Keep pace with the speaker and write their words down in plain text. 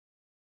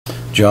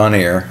John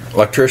here.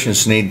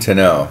 Electricians need to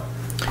know.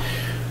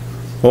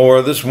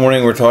 Well, this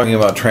morning we're talking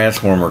about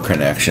transformer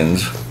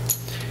connections.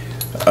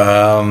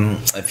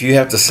 If you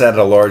have to set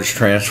a large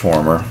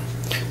transformer,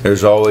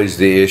 there's always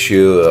the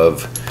issue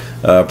of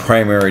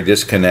primary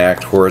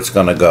disconnect, where it's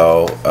going to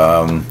go,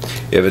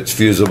 if it's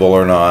fusible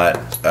or not,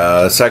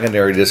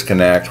 secondary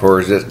disconnect, where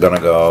is it going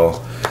to go,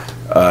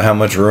 how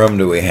much room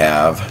do we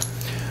have,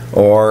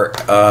 or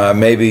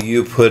maybe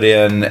you put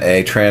in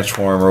a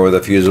transformer with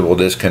a fusible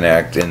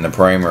disconnect in the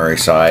primary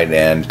side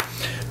and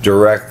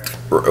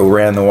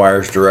ran the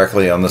wires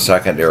directly on the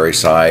secondary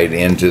side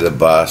into the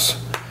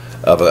bus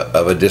of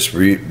a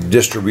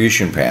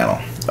distribution panel.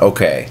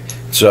 Okay,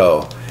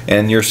 so,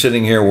 and you're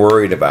sitting here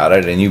worried about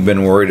it, and you've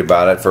been worried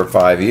about it for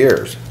 5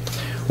 years.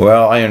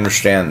 Well, I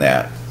understand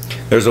that.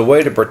 There's a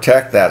way to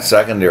protect that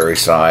secondary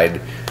side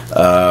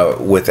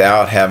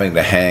without having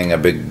to hang a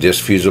big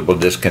fusible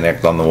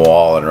disconnect on the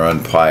wall and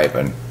run pipe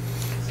and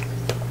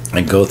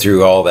go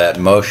through all that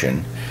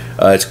motion.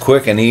 It's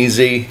quick and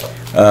easy.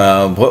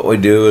 What we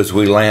do is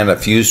we land a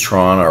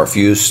Fusetron or a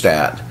fuse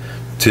stat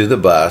to the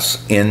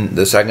bus, in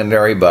the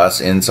secondary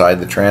bus inside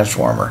the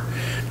transformer.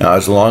 Now,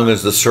 as long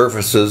as the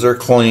surfaces are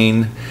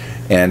clean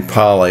and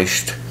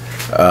polished,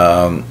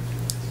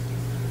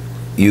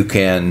 you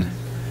can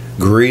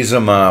grease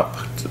them up,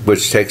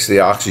 which takes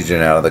the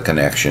oxygen out of the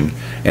connection,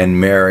 and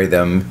marry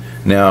them.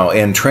 Now,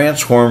 in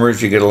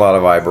transformers you get a lot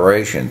of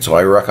vibration, so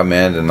I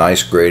recommend a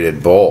nice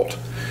graded bolt.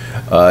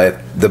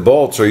 The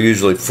bolts are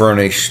usually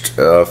furnished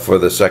for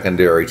the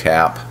secondary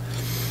tap,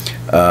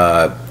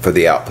 for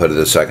the output of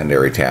the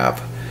secondary tap.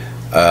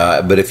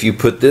 But if you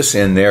put this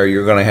in there,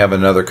 you're going to have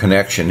another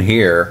connection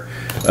here.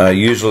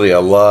 Usually a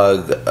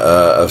lug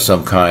of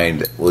some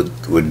kind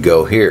would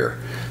go here.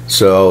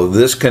 So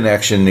this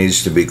connection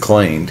needs to be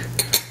cleaned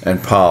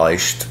and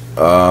polished.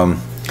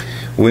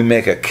 We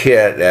make a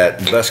kit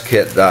at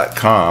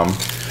buskit.com.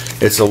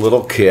 It's a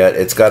little kit.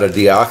 It's got a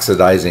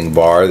deoxidizing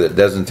bar that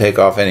doesn't take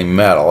off any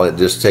metal. It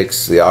just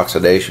takes the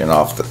oxidation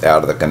out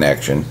of the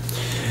connection.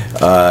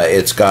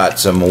 It's got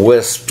some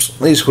wisps.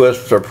 These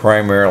wisps are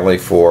primarily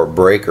for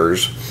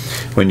breakers.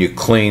 When you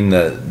clean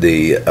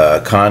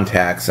the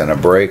contacts in a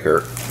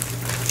breaker,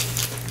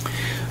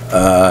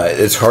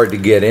 it's hard to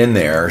get in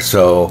there.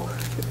 So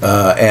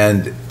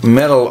and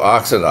metal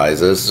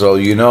oxidizes, so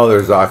you know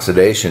there's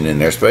oxidation in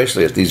there,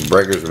 especially if these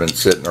breakers have been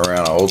sitting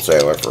around a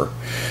wholesaler for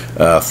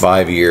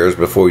 5 years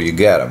before you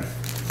get them.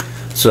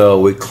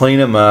 So we clean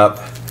them up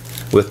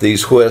with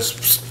these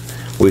wisps.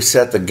 We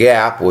set the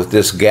gap with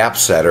this gap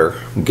setter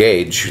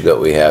gauge that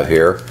we have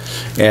here,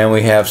 and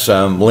we have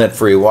some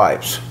lint-free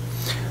wipes.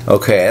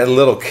 Okay, a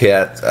little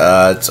kit.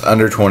 It's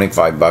under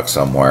 25 bucks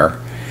somewhere,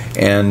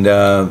 and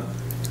it'll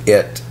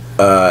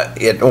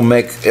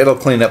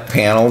clean up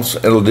panels.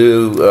 It'll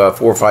do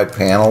 4 or 5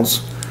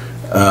 panels,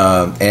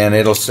 and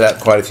it'll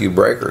set quite a few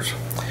breakers.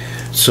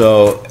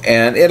 So,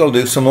 and it'll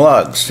do some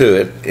lugs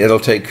too.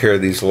 It'll take care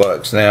of these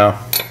lugs. Now,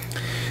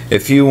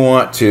 if you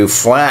want to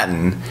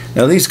flatten,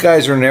 now these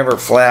guys are never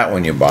flat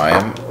when you buy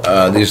them.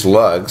 These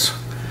lugs,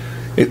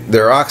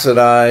 they're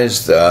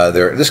oxidized.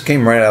 This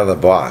came right out of the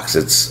box.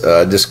 It's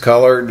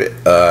discolored.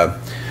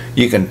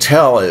 You can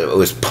tell it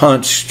was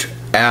punched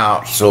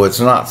out, so it's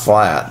not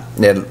flat.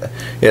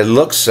 It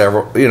looks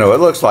it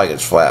looks like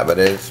it's flat, but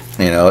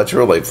it's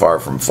really far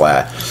from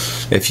flat.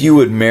 If you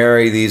would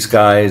marry these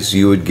guys,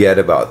 you would get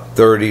about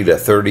 30 to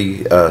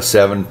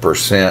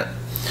 37%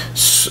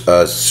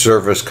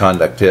 surface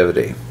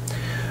conductivity.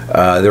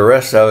 The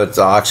rest of it's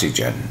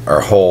oxygen or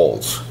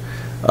holes.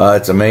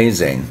 It's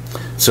amazing.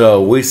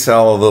 So we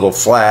sell a little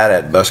flat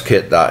at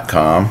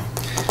buskit.com.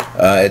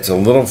 It's a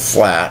little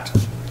flat.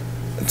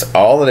 It's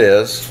all it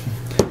is.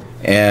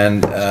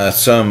 And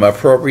some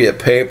appropriate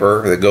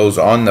paper that goes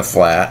on the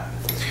flat,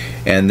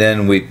 and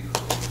then we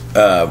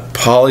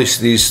polish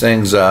these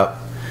things up,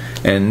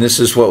 and this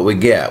is what we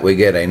get. We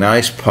get a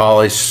nice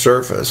polished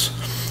surface.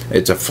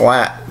 It's a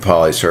flat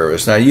polished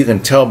surface. Now you can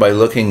tell by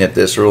looking at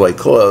this really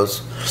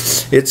close,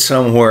 it's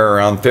somewhere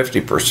around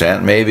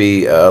 50%,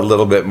 maybe a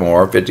little bit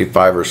more,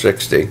 55 or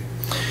 60,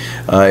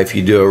 if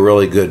you do a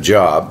really good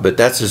job. But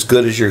that's as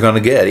good as you're going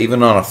to get,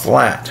 even on a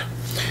flat.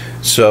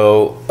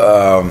 So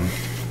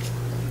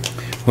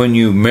when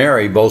you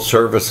marry both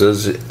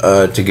surfaces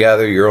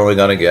together, you're only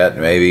going to get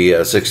maybe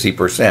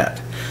 60%.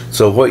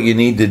 So what you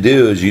need to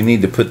do is you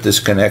need to put this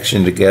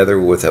connection together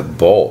with a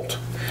bolt.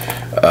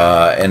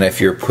 And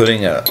if you're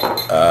putting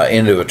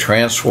into a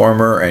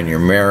transformer and you're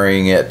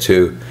marrying it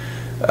to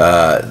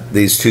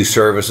these two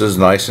surfaces,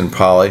 nice and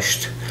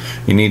polished,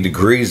 you need to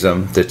grease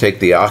them to take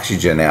the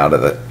oxygen out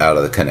of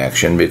the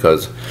connection,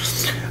 because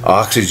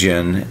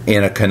oxygen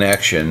in a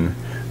connection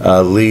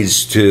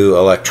leads to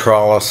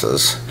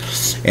electrolysis,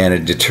 and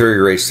it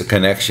deteriorates the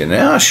connection.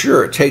 Now,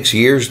 sure, it takes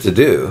years to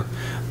do,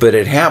 but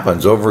it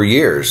happens over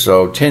years.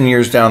 So 10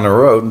 years down the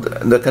road,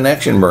 the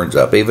connection burns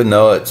up, even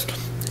though it's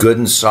good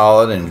and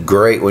solid and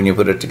great when you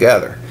put it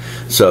together.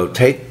 So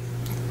take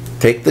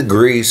the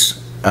grease,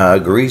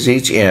 grease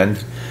each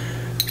end,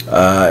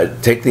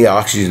 take the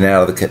oxygen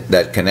out of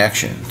that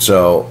connection.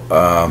 So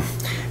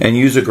and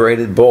use a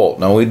graded bolt.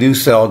 Now we do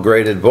sell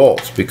graded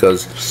bolts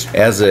because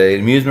as an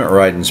amusement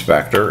ride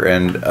inspector,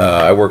 and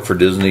I worked for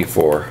Disney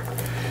for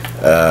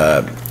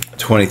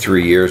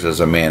 23 years as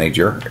a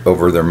manager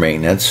over their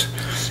maintenance,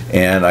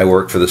 and I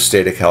worked for the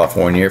state of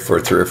California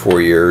for 3 or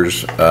 4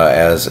 years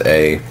as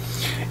a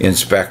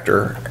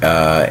inspector,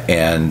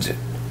 and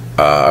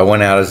I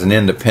went out as an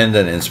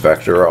independent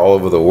inspector all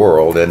over the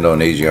world: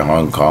 Indonesia,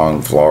 Hong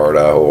Kong,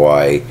 Florida,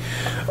 Hawaii,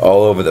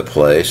 all over the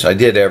place. I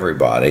did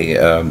everybody.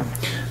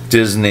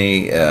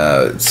 Disney,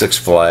 Six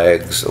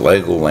Flags,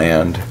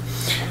 Legoland.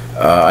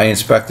 I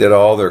inspected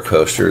all their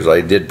coasters. I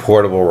did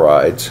portable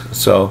rides.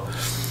 So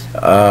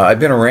I've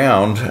been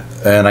around,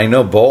 and I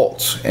know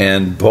bolts.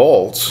 And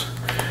bolts,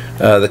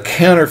 the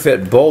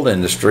counterfeit bolt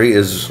industry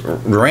is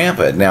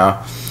rampant.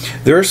 Now,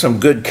 there are some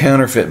good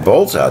counterfeit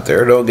bolts out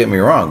there, don't get me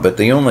wrong, but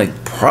the only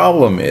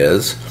problem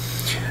is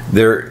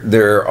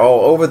they're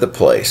all over the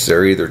place.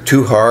 They're either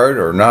too hard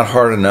or not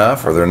hard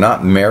enough, or they're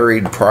not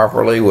married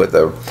properly with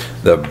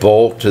the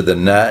bolt to the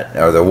nut,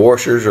 or the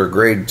washers are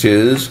grade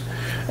 2s,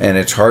 and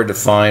it's hard to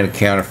find a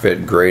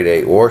counterfeit grade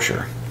 8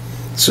 washer.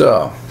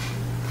 So,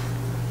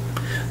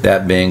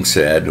 that being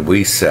said,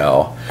 we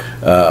sell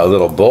a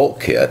little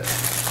bolt kit.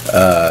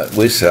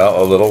 We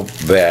sell a little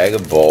bag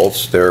of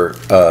bolts. They're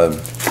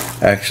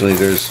actually,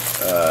 there's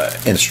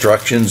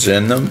instructions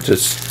in them to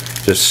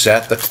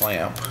set the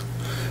clamp.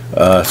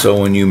 So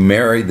when you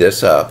marry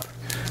this up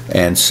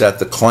and set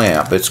the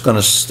clamp, it's going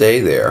to stay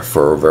there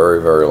for a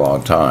very, very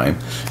long time,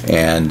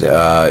 and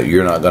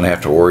you're not going to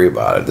have to worry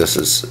about it. This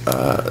is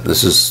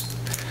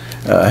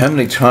how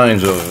many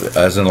times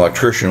as an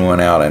electrician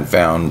went out and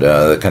found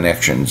the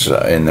connections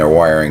in their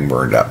wiring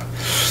burned up.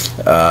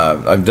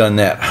 I've done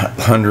that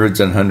hundreds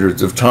and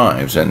hundreds of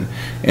times, and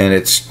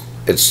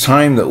it's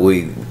time that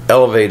we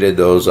elevated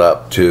those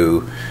up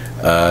to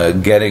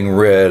getting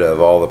rid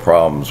of all the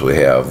problems we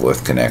have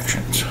with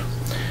connections.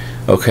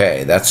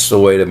 Okay, that's the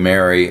way to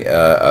marry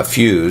a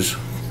fuse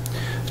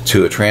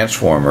to a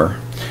transformer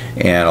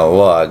and a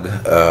lug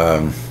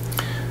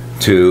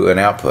to an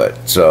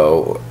output.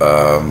 So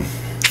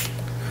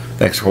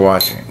thanks for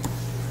watching.